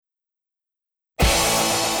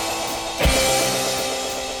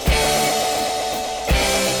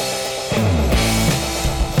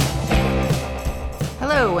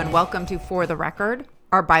and welcome to For the Record,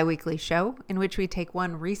 our bi-weekly show in which we take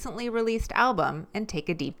one recently released album and take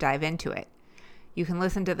a deep dive into it. You can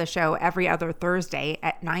listen to the show every other Thursday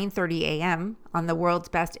at 9:30 a.m. on the world's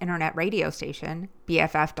best internet radio station,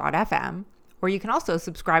 BFF.FM, or you can also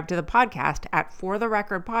subscribe to the podcast at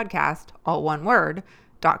fortherecordpodcast, all one word,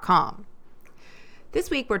 .com. This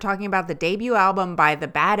week we're talking about the debut album by The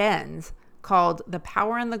Bad Ends called The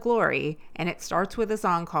Power and the Glory, and it starts with a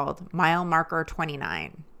song called Mile Marker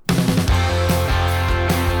 29.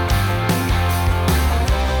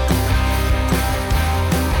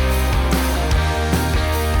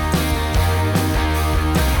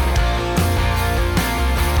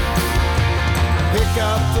 Pick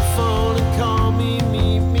up the phone and call me,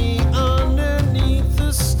 meet me underneath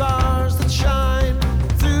the stars that shine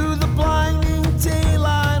through the blinding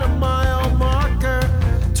daylight, a mile marker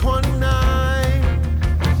 29.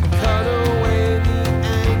 Cut away the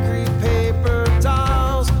angry paper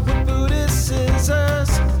dolls with Buddhist scissors,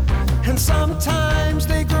 and sometimes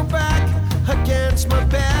they grow back against my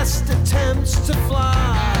best attempts to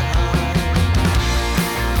fly.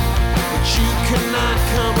 But you cannot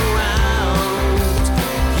come around.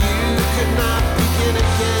 Could not begin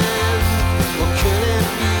again, or could it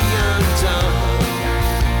be undone?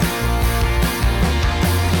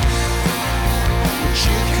 But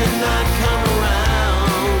you could not come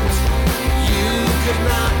around. You could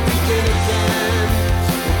not begin again,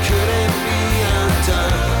 or could it be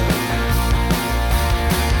undone?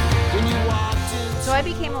 When you walked into So I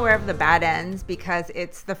became aware of The Bad Ends because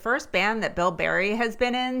it's the first band that Bill Berry has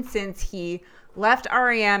been in since he left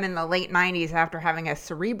REM in the late 90s after having a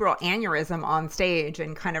cerebral aneurysm on stage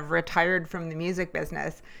and kind of retired from the music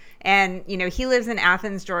business. And, you know, he lives in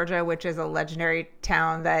Athens, Georgia, which is a legendary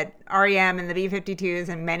town that REM and the B-52s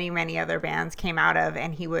and many, many other bands came out of.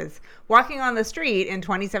 And he was walking on the street in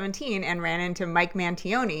 2017 and ran into Mike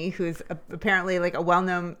Mantione, who's apparently like a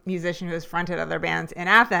well-known musician who has fronted other bands in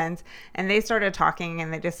Athens. And they started talking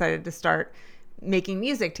and they decided to start making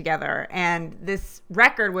music together. And this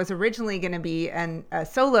record was originally going to be a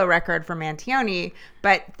solo record for Mantione,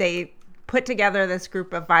 but they put together this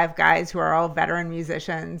group of 5 guys who are all veteran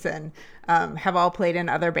musicians and have all played in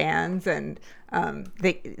other bands. And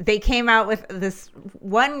they came out with this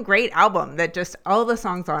one great album that just all the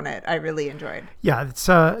songs on it I really enjoyed. Yeah, it's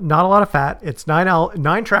not a lot of fat. It's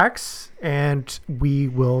 9 tracks, and we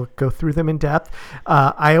will go through them in depth.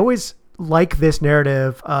 I always like this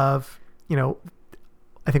narrative of, you know,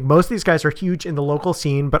 I think most of these guys are huge in the local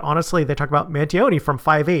scene, but honestly, they talk about Mantione from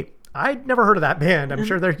 5/8. I'd never heard of that band. I'm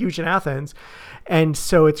sure they're huge in Athens. And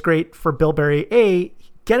so it's great for Bill Berry,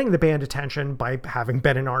 getting the band attention by having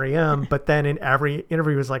been in REM, but then in every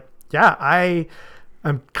interview was like, yeah,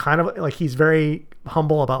 I'm kind of like, he's very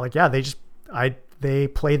humble about like, yeah, they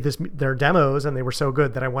played their demos and they were so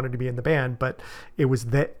good that I wanted to be in the band, but it was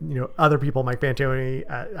that, you know, other people, Mike Mantione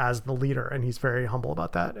as the leader, and he's very humble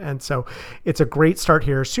about that. And so it's a great start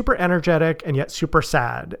here, super energetic and yet super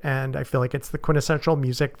sad. And I feel like it's the quintessential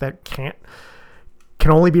music that can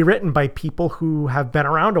only be written by people who have been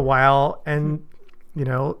around a while and, you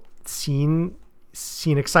know, seen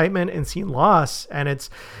excitement and seen loss. And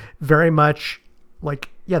it's very much like,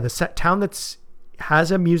 yeah, the town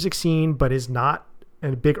has a music scene, but is not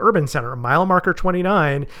in a big urban center. Mile Marker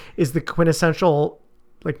 29 is the quintessential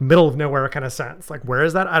like middle of nowhere kind of sense. Like, where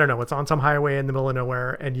is that? I don't know. It's on some highway in the middle of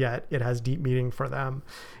nowhere, and yet it has deep meaning for them,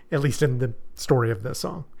 at least in the story of this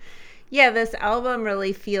song. Yeah, this album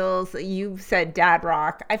really feels, you said dad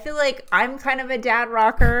rock. I feel like I'm kind of a dad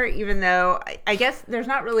rocker, even though I guess there's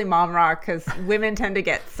not really mom rock because women tend to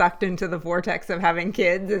get sucked into the vortex of having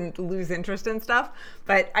kids and lose interest in stuff.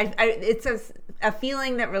 But it's a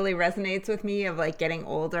feeling that really resonates with me of like getting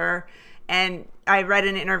older. And I read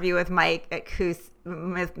an interview with Mike,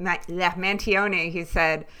 with Mantione. He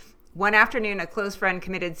said, one afternoon, a close friend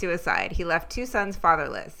committed suicide. He left 2 sons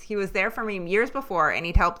fatherless. He was there for me years before, and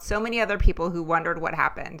he'd helped so many other people who wondered what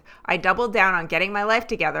happened. I doubled down on getting my life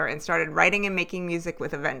together and started writing and making music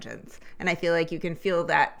with a vengeance. And I feel like you can feel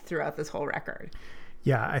that throughout this whole record.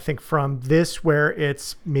 Yeah, I think from this, where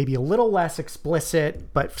it's maybe a little less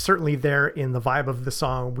explicit, but certainly there in the vibe of the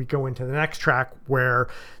song, we go into the next track where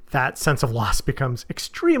that sense of loss becomes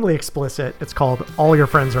extremely explicit. It's called All Your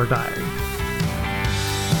Friends Are Dying.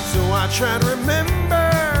 So I try to remember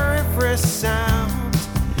every sound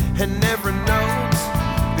and every note,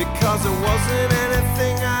 because it wasn't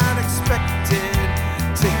anything I'd expected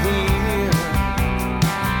to hear.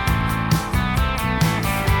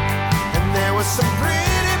 And there was some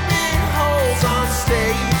pretty big holes on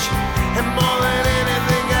stage, and more than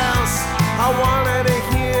anything else, I wanted to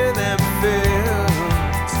hear them filled.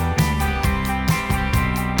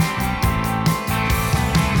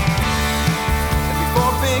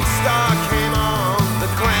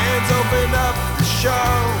 show.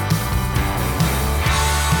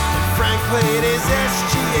 Frank played his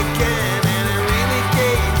SG again, and it really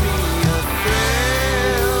gave me a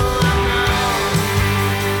thrill. I know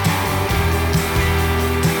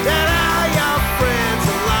that all your friends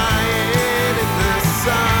are lying in the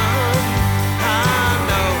sun. I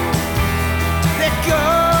know they're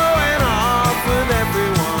going off with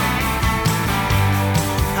everyone.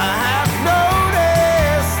 I have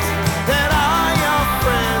noticed that all your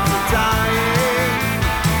friends are dying.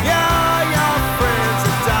 Yeah, all your friends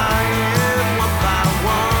are dying one by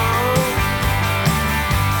one.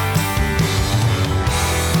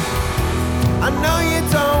 I know you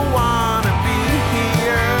don't wanna be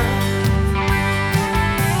here,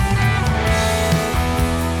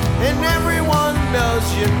 and everyone knows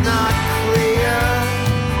you're not clear.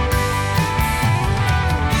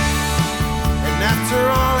 And after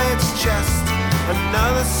all, it's just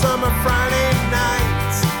another summer Friday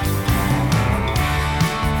night.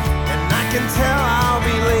 And I can tell I'll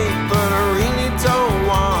be late, but I really don't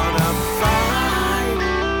wanna fight.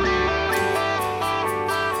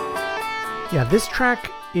 Yeah, this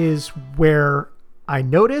track is where I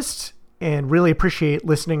noticed and really appreciate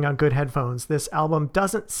listening on good headphones. This album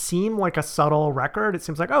doesn't seem like a subtle record. It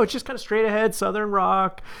seems like, oh, it's just kind of straight ahead Southern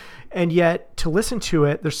rock. And yet to listen to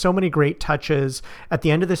it, there's so many great touches. At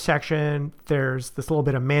the end of this section, there's this little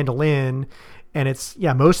bit of mandolin, and it's,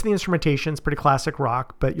 yeah, most of the instrumentation is pretty classic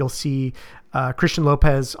rock, but you'll see Christian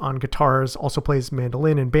Lopez on guitars also plays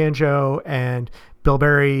mandolin and banjo, and Bill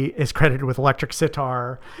Berry is credited with electric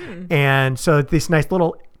sitar. And so these nice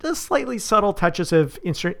little, just slightly subtle touches of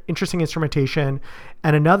interesting instrumentation.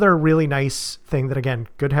 And another really nice thing that, again,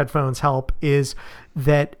 good headphones help is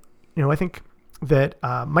that, you know, I think that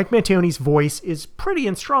Mike Mantioni's voice is pretty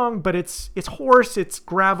and strong, but it's hoarse, it's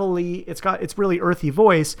gravelly, it's really earthy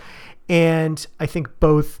voice. And I think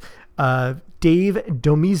both Dave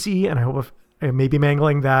Domizzi, and I hope I may be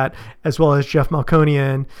mangling that, as well as Jeff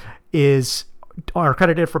Malconian, are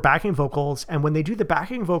credited for backing vocals. And when they do the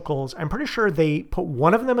backing vocals, I'm pretty sure they put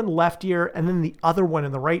one of them in the left ear and then the other one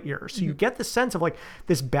in the right ear. So you get the sense of like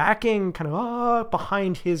this backing kind of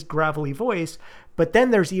behind his gravelly voice. But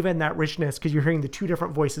then there's even that richness because you're hearing the two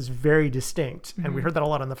different voices very distinct. And we heard that a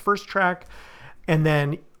lot on the first track. And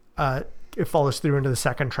then it follows through into the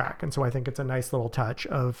second track. And so I think it's a nice little touch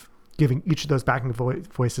of giving each of those backing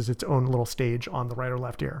voices its own little stage on the right or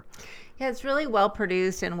left ear. Yeah, it's really well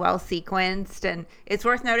produced and well sequenced. And it's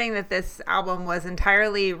worth noting that this album was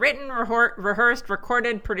entirely written, rehearsed,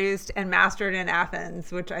 recorded, produced, and mastered in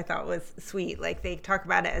Athens, which I thought was sweet. Like, they talk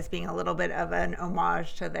about it as being a little bit of an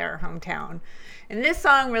homage to their hometown. And this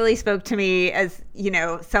song really spoke to me as, you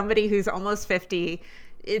know, somebody who's almost 50.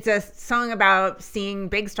 It's a song about seeing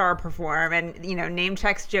Big Star perform, and, you know, name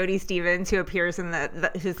checks Jody Stevens, who appears in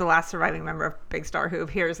who's the last surviving member of Big Star, who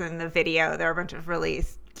appears in the video. There are a bunch of really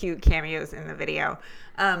cute cameos in the video.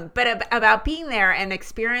 But about being there and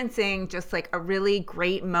experiencing just like a really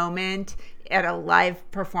great moment at a live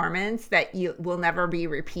performance that you will never be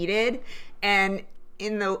repeated. And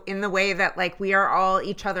in the way that, like, we are all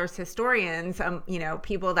each other's historians, you know,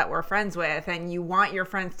 people that we're friends with, and you want your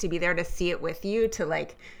friends to be there to see it with you, to,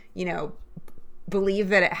 like, you know, believe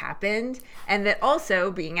that it happened. And that also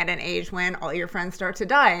being at an age when all your friends start to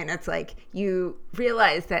die, and it's like you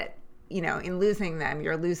realize that, you know, in losing them,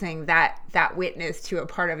 you're losing that witness to a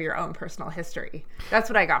part of your own personal history. That's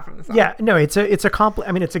what I got from the song. Yeah, no, it's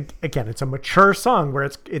a mature song where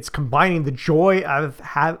it's combining the joy of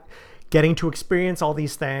getting to experience all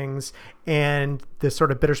these things and this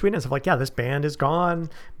sort of bittersweetness of like, yeah, this band is gone,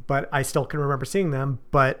 but I still can remember seeing them,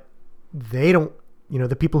 but they don't, you know,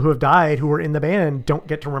 the people who have died who were in the band don't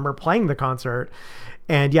get to remember playing the concert.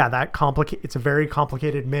 And yeah, it's a very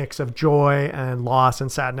complicated mix of joy and loss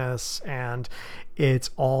and sadness. And it's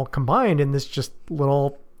all combined in this just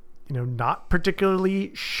little, you know, not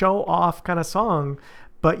particularly show off kind of song,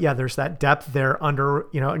 but yeah, there's that depth there under,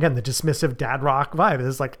 you know, again, the dismissive dad rock vibe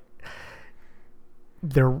is like,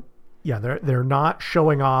 they're not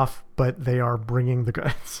showing off, but they are bringing the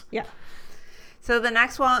goods. Yeah. So the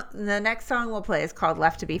next song we'll play is called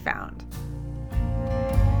Left to Be Found.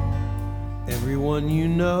 Everyone you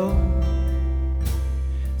know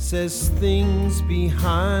says things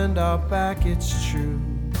behind our back, it's true.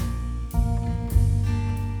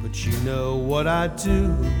 But you know what I do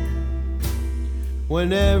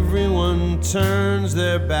when everyone turns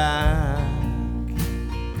their back.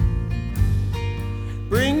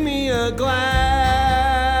 Bring me a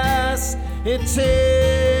glass, it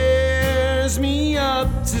tears me up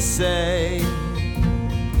to say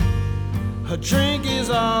a drink is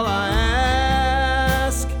all I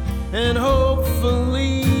ask, and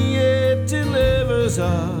hopefully it delivers was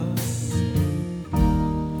us.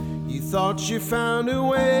 You thought you found a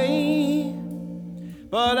way,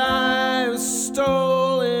 but I've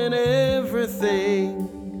stolen everything.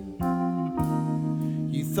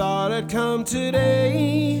 You thought I'd come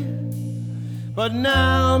today, but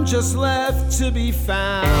now I'm just left to be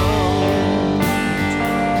found.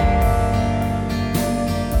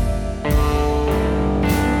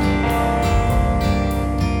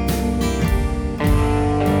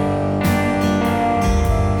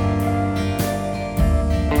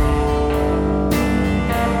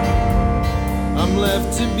 I'm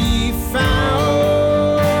left to be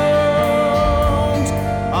found.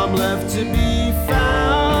 I'm left to be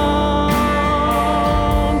found.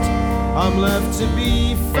 I'm left to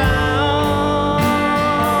be found.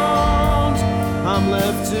 I'm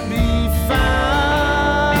left to be found.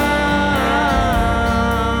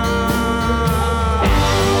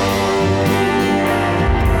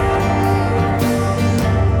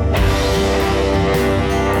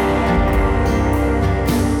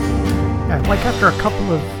 Like after a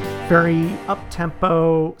couple of very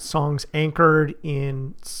up-tempo songs anchored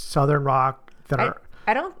in Southern rock that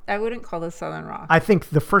I wouldn't call this Southern rock. I think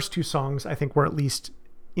the first two songs were at least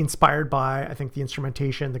inspired by, I think, the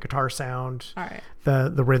instrumentation, the guitar sound, All right.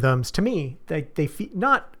 the rhythms. To me, they feel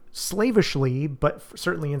not slavishly, but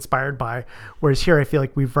certainly inspired by. Whereas here, I feel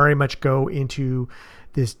like we very much go into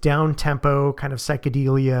this down-tempo kind of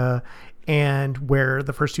psychedelia, and where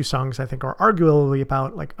the first two songs I think are arguably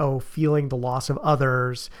about like, feeling the loss of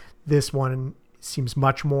others. This one seems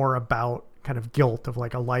much more about kind of guilt of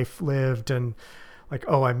like a life lived and like,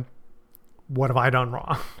 what have I done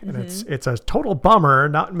wrong? And it's a total bummer,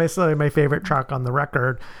 not necessarily my favorite track on the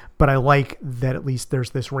record, but I like that at least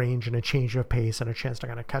there's this range and a change of pace and a chance to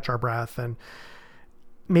kind of catch our breath and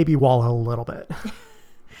maybe wallow a little bit.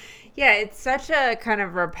 Yeah, it's such a kind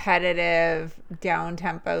of repetitive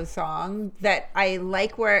down-tempo song that I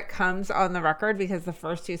like where it comes on the record, because the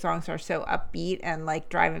first two songs are so upbeat and like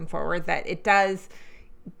driving forward that it does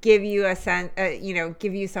give you a sense,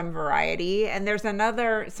 give you some variety. And there's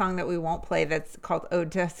another song that we won't play that's called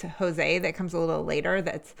Ode to Jose that comes a little later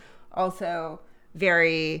that's also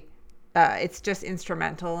very... it's just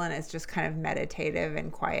instrumental and it's just kind of meditative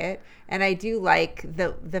and quiet. And I do like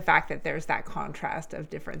the fact that there's that contrast of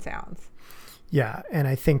different sounds. Yeah. And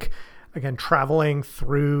I think, again, traveling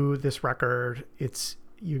through this record,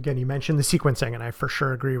 you mentioned the sequencing, and I for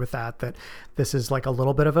sure agree with that this is like a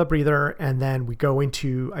little bit of a breather. And then we go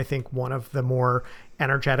into, I think, one of the more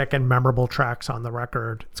energetic and memorable tracks on the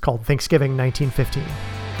record. It's called Thanksgiving 1915.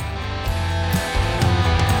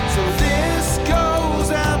 So this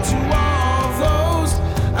goes out to all those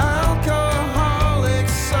alcoholic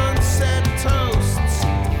sunset toasts,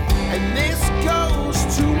 and this goes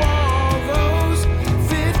to all those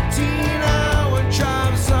 15-hour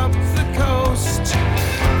drives up the coast.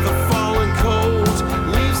 The falling cold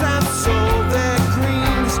leaves have sold their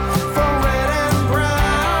greens for red and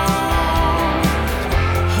brown.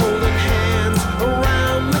 Holding hands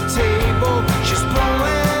around the table, she's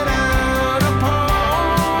blowing out a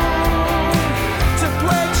poem to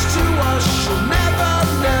pledge to us she'll never,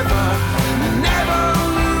 never, never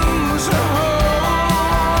lose her hold.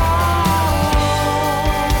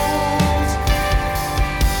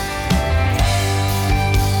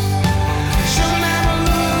 She'll never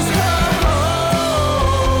lose her hold.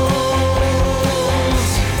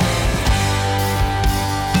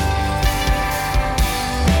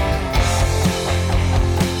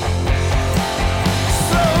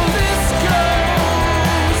 So this goes,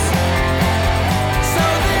 so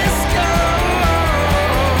this goes,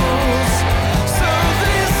 so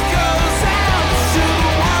this goes out to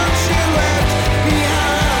the ones you left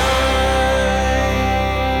behind.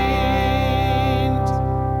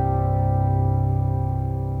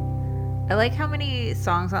 I like how many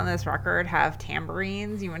songs on this record have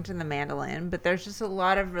tambourines. You mentioned the mandolin, but there's just a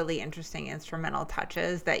lot of really interesting instrumental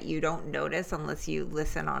touches that you don't notice unless you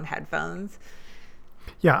listen on headphones.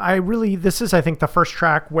 Yeah, this is, I think, the first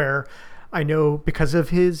track where I know, because of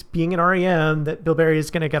his being an REM, that Bill Berry is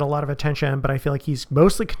going to get a lot of attention, but I feel like he's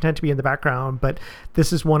mostly content to be in the background. But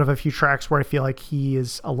this is one of a few tracks where I feel like he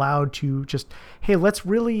is allowed to just, hey, let's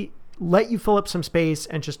really let you fill up some space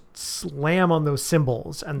and just slam on those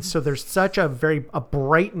cymbals. And so there's such a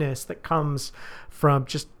brightness that comes from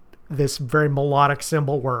just this very melodic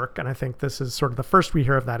cymbal work. And I think this is sort of the first we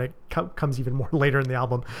hear of that. It comes even more later in the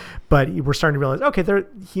album, but we're starting to realize, okay,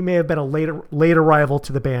 he may have been a late arrival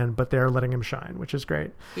to the band, but they're letting him shine, which is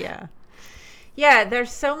great. Yeah. Yeah,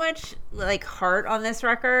 there's so much like heart on this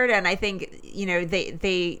record, and I think,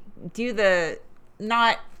 they do the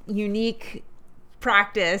not unique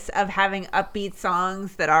practice of having upbeat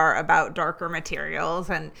songs that are about darker materials,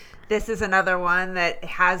 and this is another one that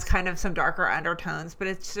has kind of some darker undertones, but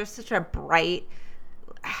it's just such a bright,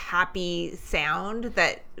 happy sound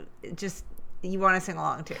that just you want to sing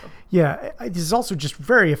along to. Yeah, this is also just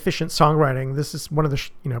very efficient songwriting. This is one of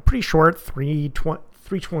the pretty short,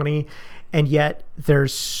 320, and yet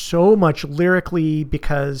there's so much lyrically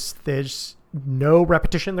because there's no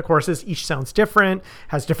repetition in the choruses. Each sounds different,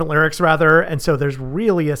 has different lyrics rather, and so there's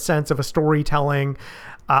really a sense of a storytelling.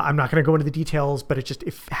 I'm not going to go into the details, but it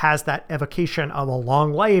has that evocation of a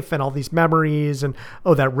long life and all these memories and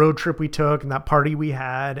that road trip we took and that party we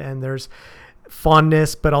had, and there's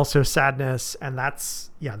fondness but also sadness, and that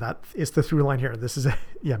is the through line here. This is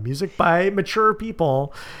music by mature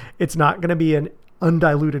people. It's not going to be an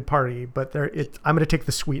undiluted party, but I'm going to take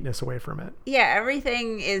the sweetness away from it. Yeah,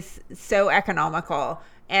 everything is so economical,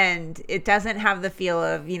 and it doesn't have the feel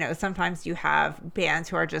of, sometimes you have bands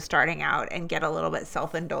who are just starting out and get a little bit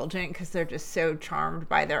self-indulgent because they're just so charmed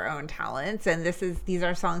by their own talents. And these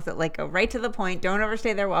are songs that go right to the point, don't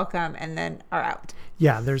overstay their welcome, and then are out.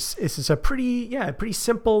 Yeah, this is a pretty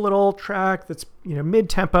simple little track that's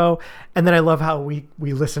mid-tempo, and then I love how we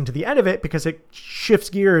listen to the end of it because it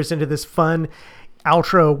shifts gears into this fun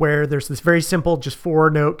outro where there's this very simple just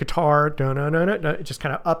 4-note guitar, it just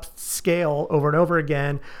kind of upscale over and over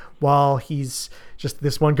again while he's just,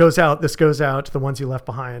 this one goes out, this goes out to the ones you left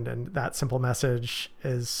behind, and that simple message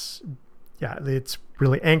is it's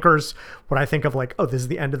really anchors what I think of this is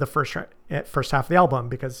the end of the first half of the album,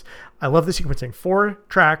 because I love the sequencing, 4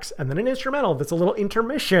 tracks and then an instrumental that's a little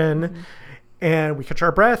intermission. Mm-hmm. And we catch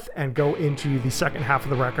our breath and go into the second half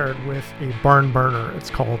of the record with a barn burner.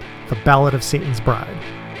 It's called The Ballad of Satan's Bride.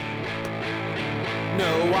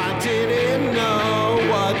 No, I didn't know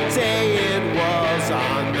what day it was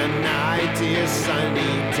on the night dear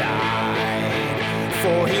Sonny died.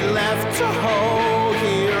 For he left a hole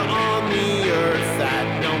here on the earth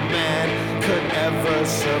that no man could ever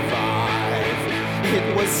survive.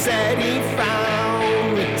 It was said he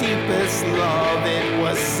found the deepest love. It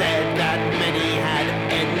was said that many had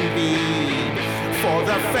envied. For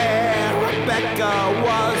the fair Rebecca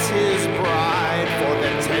was his bride. For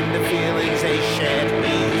the tender feelings they shared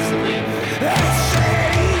easily. They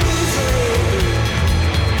shared easily.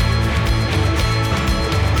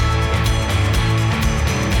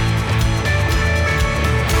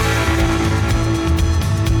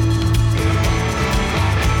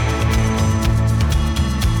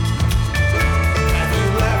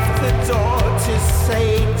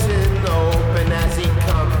 Satan open as he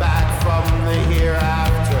come back from the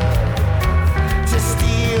hereafter to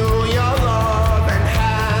steal your love and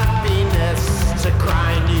happiness, to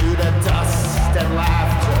grind you to dust and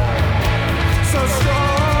laughter. So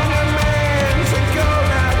strong a man to go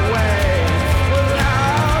that way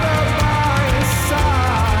without a by his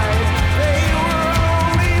side. They were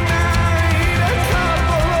only married a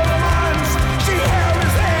couple of months. She held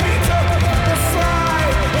his hand, he took the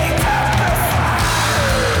slide. He took the slide.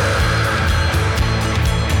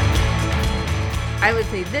 I would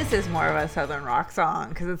say this is more of a Southern rock song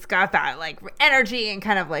because it's got that energy and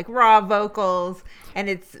kind of raw vocals, and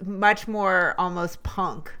it's much more almost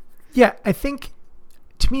punk. Yeah, I think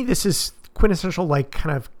to me this is quintessential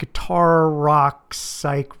kind of guitar rock,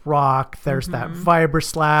 psych rock. There's that vibra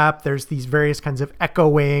slap. There's these various kinds of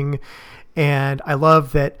echoing, and I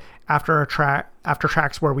love that after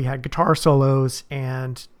tracks where we had guitar solos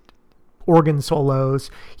and organ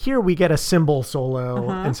solos, here we get a cymbal solo.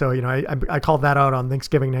 And so I called that out on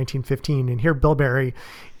Thanksgiving 1915, and here Bill Berry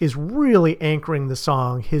is really anchoring the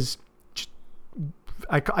song.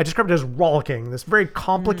 I described it as rollicking, this very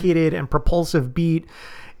complicated and propulsive beat.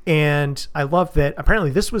 And I love that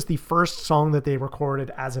apparently this was the first song that they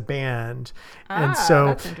recorded as a band. And so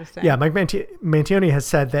that's interesting. Yeah, Mike Mantione has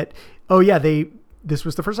said that this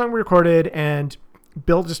was the first song we recorded, and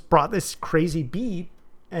Bill just brought this crazy beat.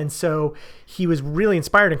 And so he was really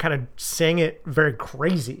inspired and kind of sang it very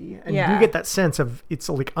crazy. And you get that sense of it's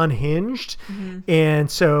unhinged. And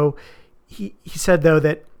so he said, though,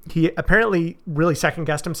 that he apparently really second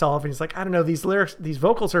guessed himself. And he's like, I don't know, these lyrics, these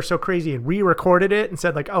vocals are so crazy, and re-recorded it and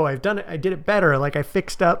said I've done it. I did it better. I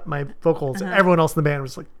fixed up my vocals. And everyone else in the band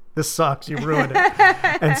was like, this sucks. You ruined it.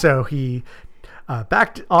 And so he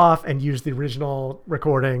backed off and used the original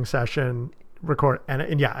recording session.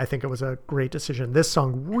 And I think it was a great decision. This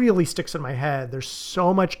song really sticks in my head. There's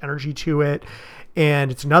so much energy to it,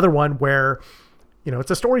 and it's another one where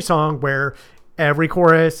it's a story song where every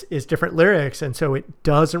chorus is different lyrics, and so it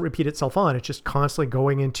doesn't repeat itself on. It's just constantly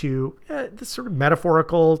going into this sort of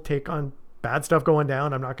metaphorical take on bad stuff going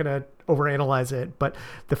down. I'm not going to overanalyze it, but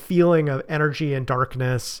the feeling of energy and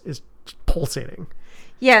darkness is pulsating.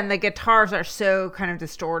 Yeah, and the guitars are so kind of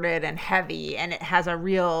distorted and heavy, and it has a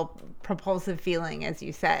real propulsive feeling, as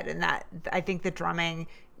you said. And that, I think the drumming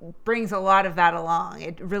brings a lot of that along.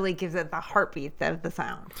 It really gives it the heartbeat of the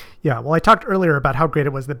sound. Yeah, well, I talked earlier about how great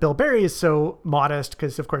it was that Bill Berry is so modest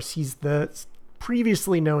because, of course, he's the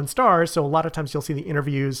previously known star. So a lot of times you'll see the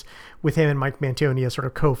interviews with him and Mike Mantione as sort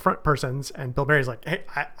of co-front persons. And Bill Berry's like, hey,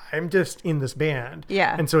 I'm just in this band.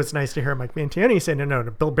 Yeah. And so it's nice to hear Mike Mantione say, no,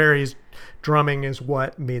 Bill Berry's drumming is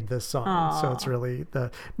what made this song. Aww. So it's really the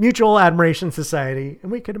mutual admiration society.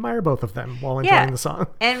 And we could admire both of them while enjoying the song.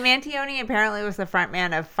 And Mantione apparently was the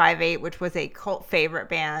frontman of 5/8, which was a cult favorite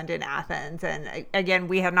band in Athens. And again,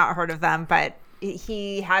 we have not heard of them, but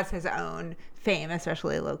he has his own fame,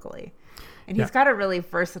 especially locally. And he's got a really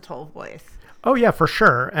versatile voice. Oh, yeah, for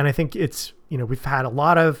sure. And I think it's, we've had a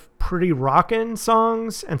lot of pretty rockin'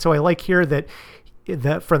 songs. And so I like here that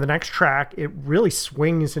for the next track, it really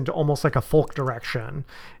swings into almost like a folk direction.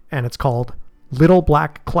 And it's called Little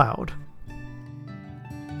Black Cloud.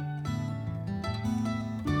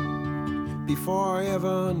 Before I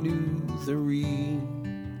ever knew the reason,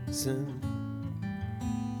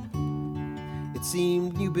 it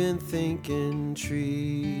seemed you've been thinking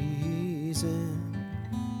treason,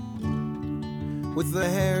 with the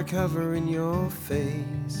hair covering your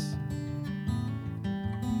face,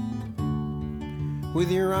 with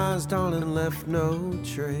your eyes, darling, left no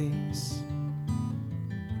trace.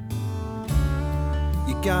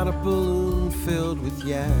 You got a balloon filled with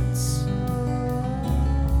yats,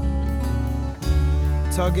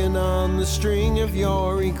 tugging on the string of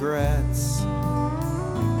your regrets,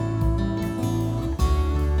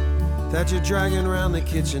 that you're dragging around the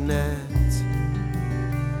kitchenette,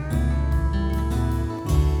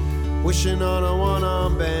 wishing on a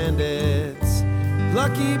one-armed bandit's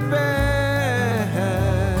lucky bet.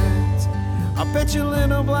 I bet your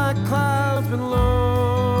little black cloud's been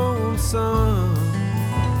lonesome.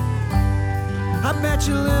 I bet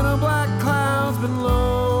your little black cloud's been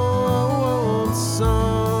lonesome.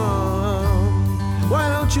 Why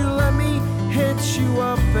don't you let me hitch you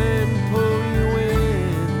up and pull you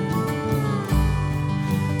in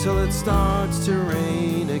till it starts to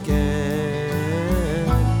rain again?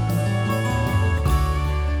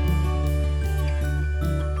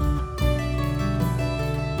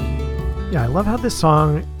 Yeah, I love how this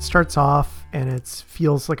song starts off and it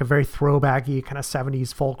feels like a very throwbacky kind of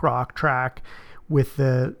 70s folk rock track with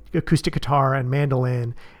the acoustic guitar and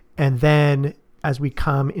mandolin. And then as we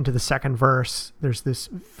come into the second verse, there's this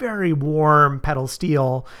very warm pedal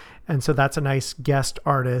steel. And so that's a nice guest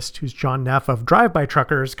artist who's John Neff of Drive-By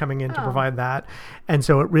Truckers coming in to provide that. And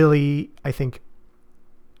so it really, I think,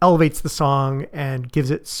 elevates the song and gives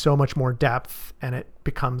it so much more depth. And it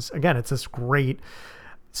becomes, again, it's this great,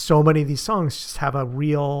 so many of these songs just have a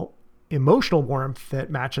real emotional warmth that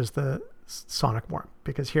matches the sonic warmth,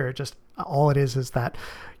 because here it just, all it is that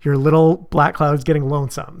your little black cloud's getting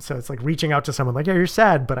lonesome. So it's like reaching out to someone like, yeah, you're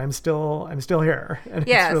sad, but I'm still here. And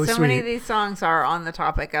yeah, it's really so sweet. many of these songs are on the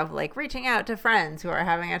topic of like reaching out to friends who are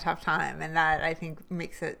having a tough time, and that I think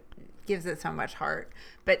gives it so much heart.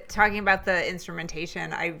 But talking about the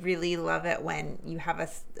instrumentation, I really love it when you have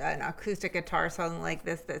an acoustic guitar song like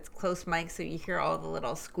this that's close mic, so you hear all the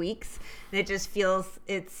little squeaks, and it just feels,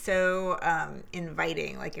 it's so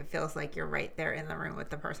inviting. Like it feels like you're right there in the room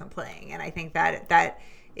with the person playing, and I think that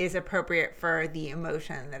is appropriate for the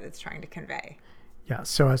emotion that it's trying to convey. Yeah,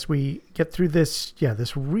 so as we get through this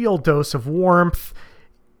real dose of warmth,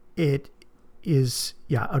 it is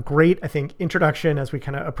a great, I think, introduction as we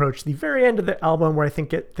kind of approach the very end of the album, where I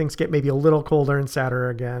think things get maybe a little colder and sadder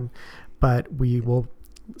again, but we will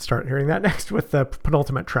start hearing that next with the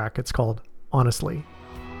penultimate track. It's called Honestly.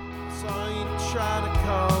 Saw you try to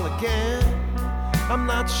call again. I'm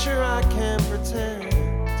not sure I can pretend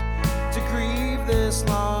to grieve this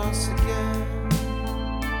loss again.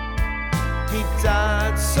 He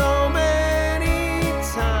died so many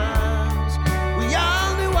times. We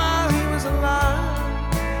all knew while he was alive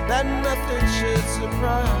that nothing should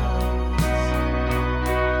surprise.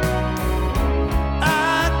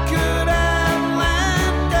 I could have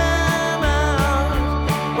let them out,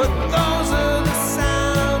 but those are the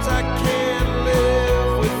sounds I can't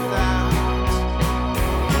live without.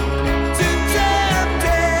 Too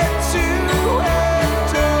tempted to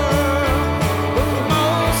endure, but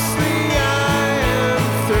mostly I am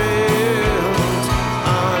thrilled,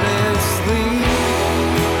 honestly.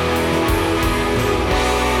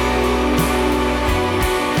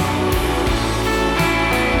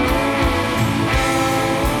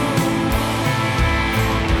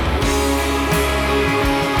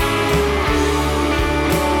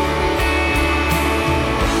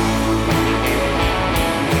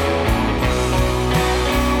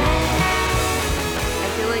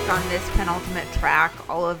 track,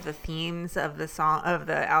 all of the themes of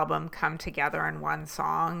the album come together in one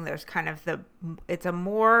song. There's kind of it's a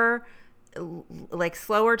more like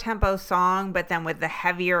slower tempo song, but then with the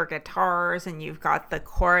heavier guitars, and you've got the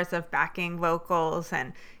chorus of backing vocals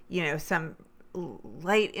and, you know, some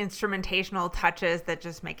light instrumentational touches that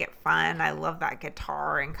just make it fun. I love that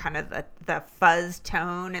guitar and kind of the fuzz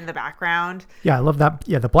tone in the background. Yeah, I love that.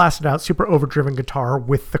 Yeah, the blasted out, super overdriven guitar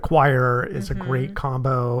with the choir is a great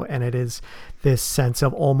combo, and it is this sense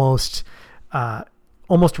of almost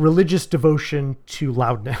religious devotion to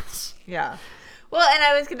loudness. Yeah. Well, and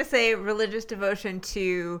I was going to say religious devotion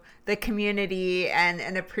to the community and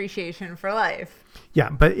an appreciation for life. Yeah,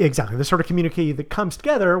 but exactly. The sort of community that comes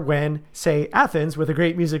together when, say, Athens, with a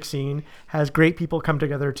great music scene, has great people come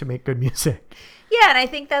together to make good music. Yeah, and I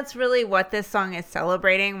think that's really what this song is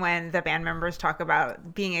celebrating when the band members talk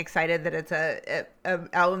about being excited that it's a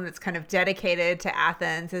album that's kind of dedicated to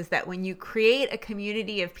Athens, is that when you create a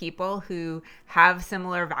community of people who have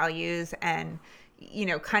similar values and, you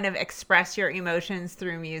know, kind of express your emotions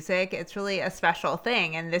through music, it's really a special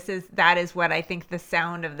thing. And that is what I think the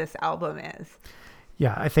sound of this album is.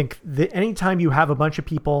 Yeah, I think that anytime you have a bunch of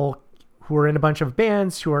people who are in a bunch of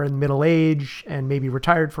bands who are in middle age and maybe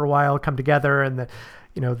retired for a while come together, and that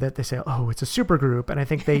they say, oh, it's a super group. And I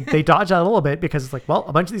think they dodge that a little bit, because it's like, well,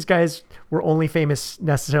 a bunch of these guys were only famous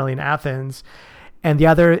necessarily in Athens. And the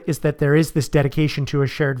other is that there is this dedication to a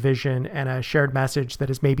shared vision and a shared message that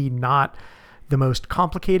is maybe not the most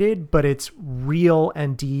complicated, but it's real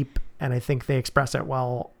and deep. And I think they express it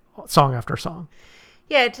well, song after song.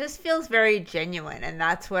 Yeah, it just feels very genuine, and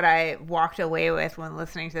that's what I walked away with when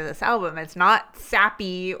listening to this album. It's not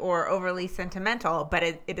sappy or overly sentimental, but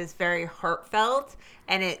it is very heartfelt,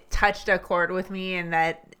 and it touched a chord with me. And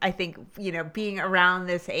that I think, you know, being around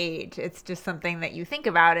this age, it's just something that you think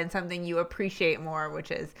about and something you appreciate more,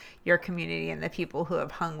 which is your community and the people who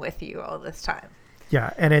have hung with you all this time.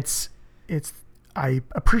 Yeah, and I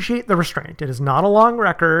appreciate the restraint. It is not a long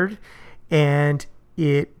record, and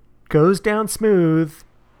it goes down smooth,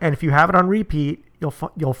 and if you have it on repeat,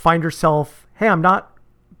 you'll find yourself, hey, I'm not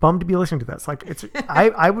bummed to be listening to this. Like, it's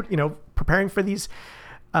I would, you know, preparing for these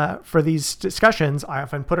discussions, I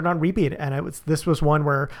often put it on repeat, and this was one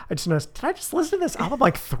where I just noticed, did I just listen to this album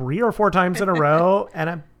like 3 or 4 times in a row?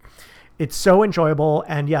 And it's so enjoyable,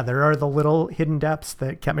 and yeah, there are the little hidden depths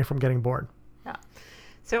that kept me from getting bored. Yeah.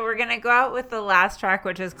 So we're gonna go out with the last track,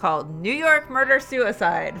 which is called New York Murder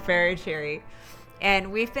Suicide. Very cheery.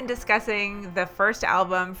 And we've been discussing the first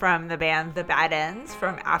album from the band The Bad Ends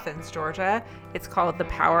from Athens, Georgia. It's called The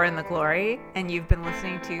Power and the Glory, and you've been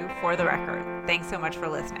listening to For the Record. Thanks so much for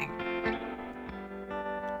listening.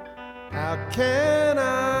 How can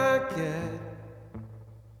I get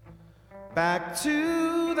back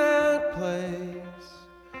to that place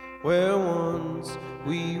where once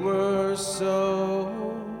we were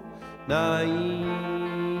so naive?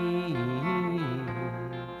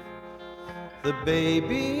 The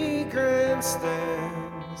baby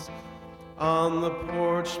grandstands on the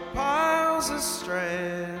porch, piles of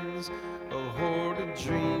strands of hoarded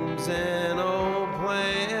dreams and old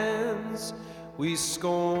plans we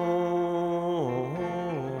scorned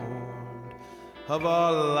of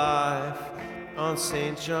our life on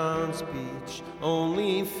St. John's Beach.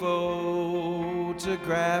 Only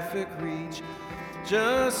photographic reach,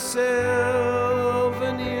 just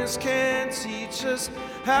souvenirs can teach us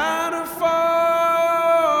how to fall.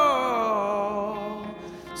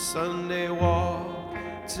 Sunday walk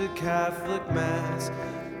to Catholic Mass,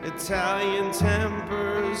 Italian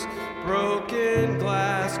tempers, broken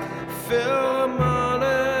glass,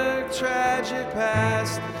 Philharmonic tragic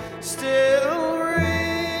past, still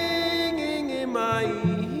ringing in my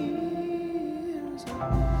ears.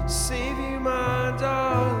 Save you, my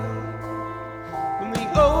darling, from the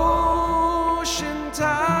ocean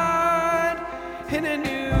tide in a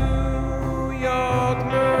New York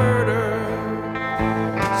murder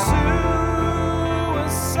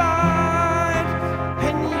suicide,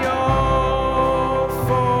 and you're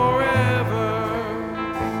forever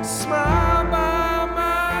smile by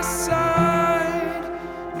my side,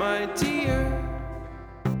 my dear.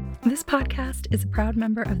 This podcast is a proud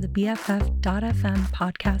member of the BFF.FM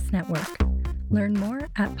podcast network. Learn more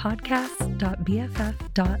at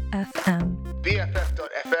podcast.bff.fm.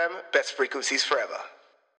 BFF.FM, best frequencies forever.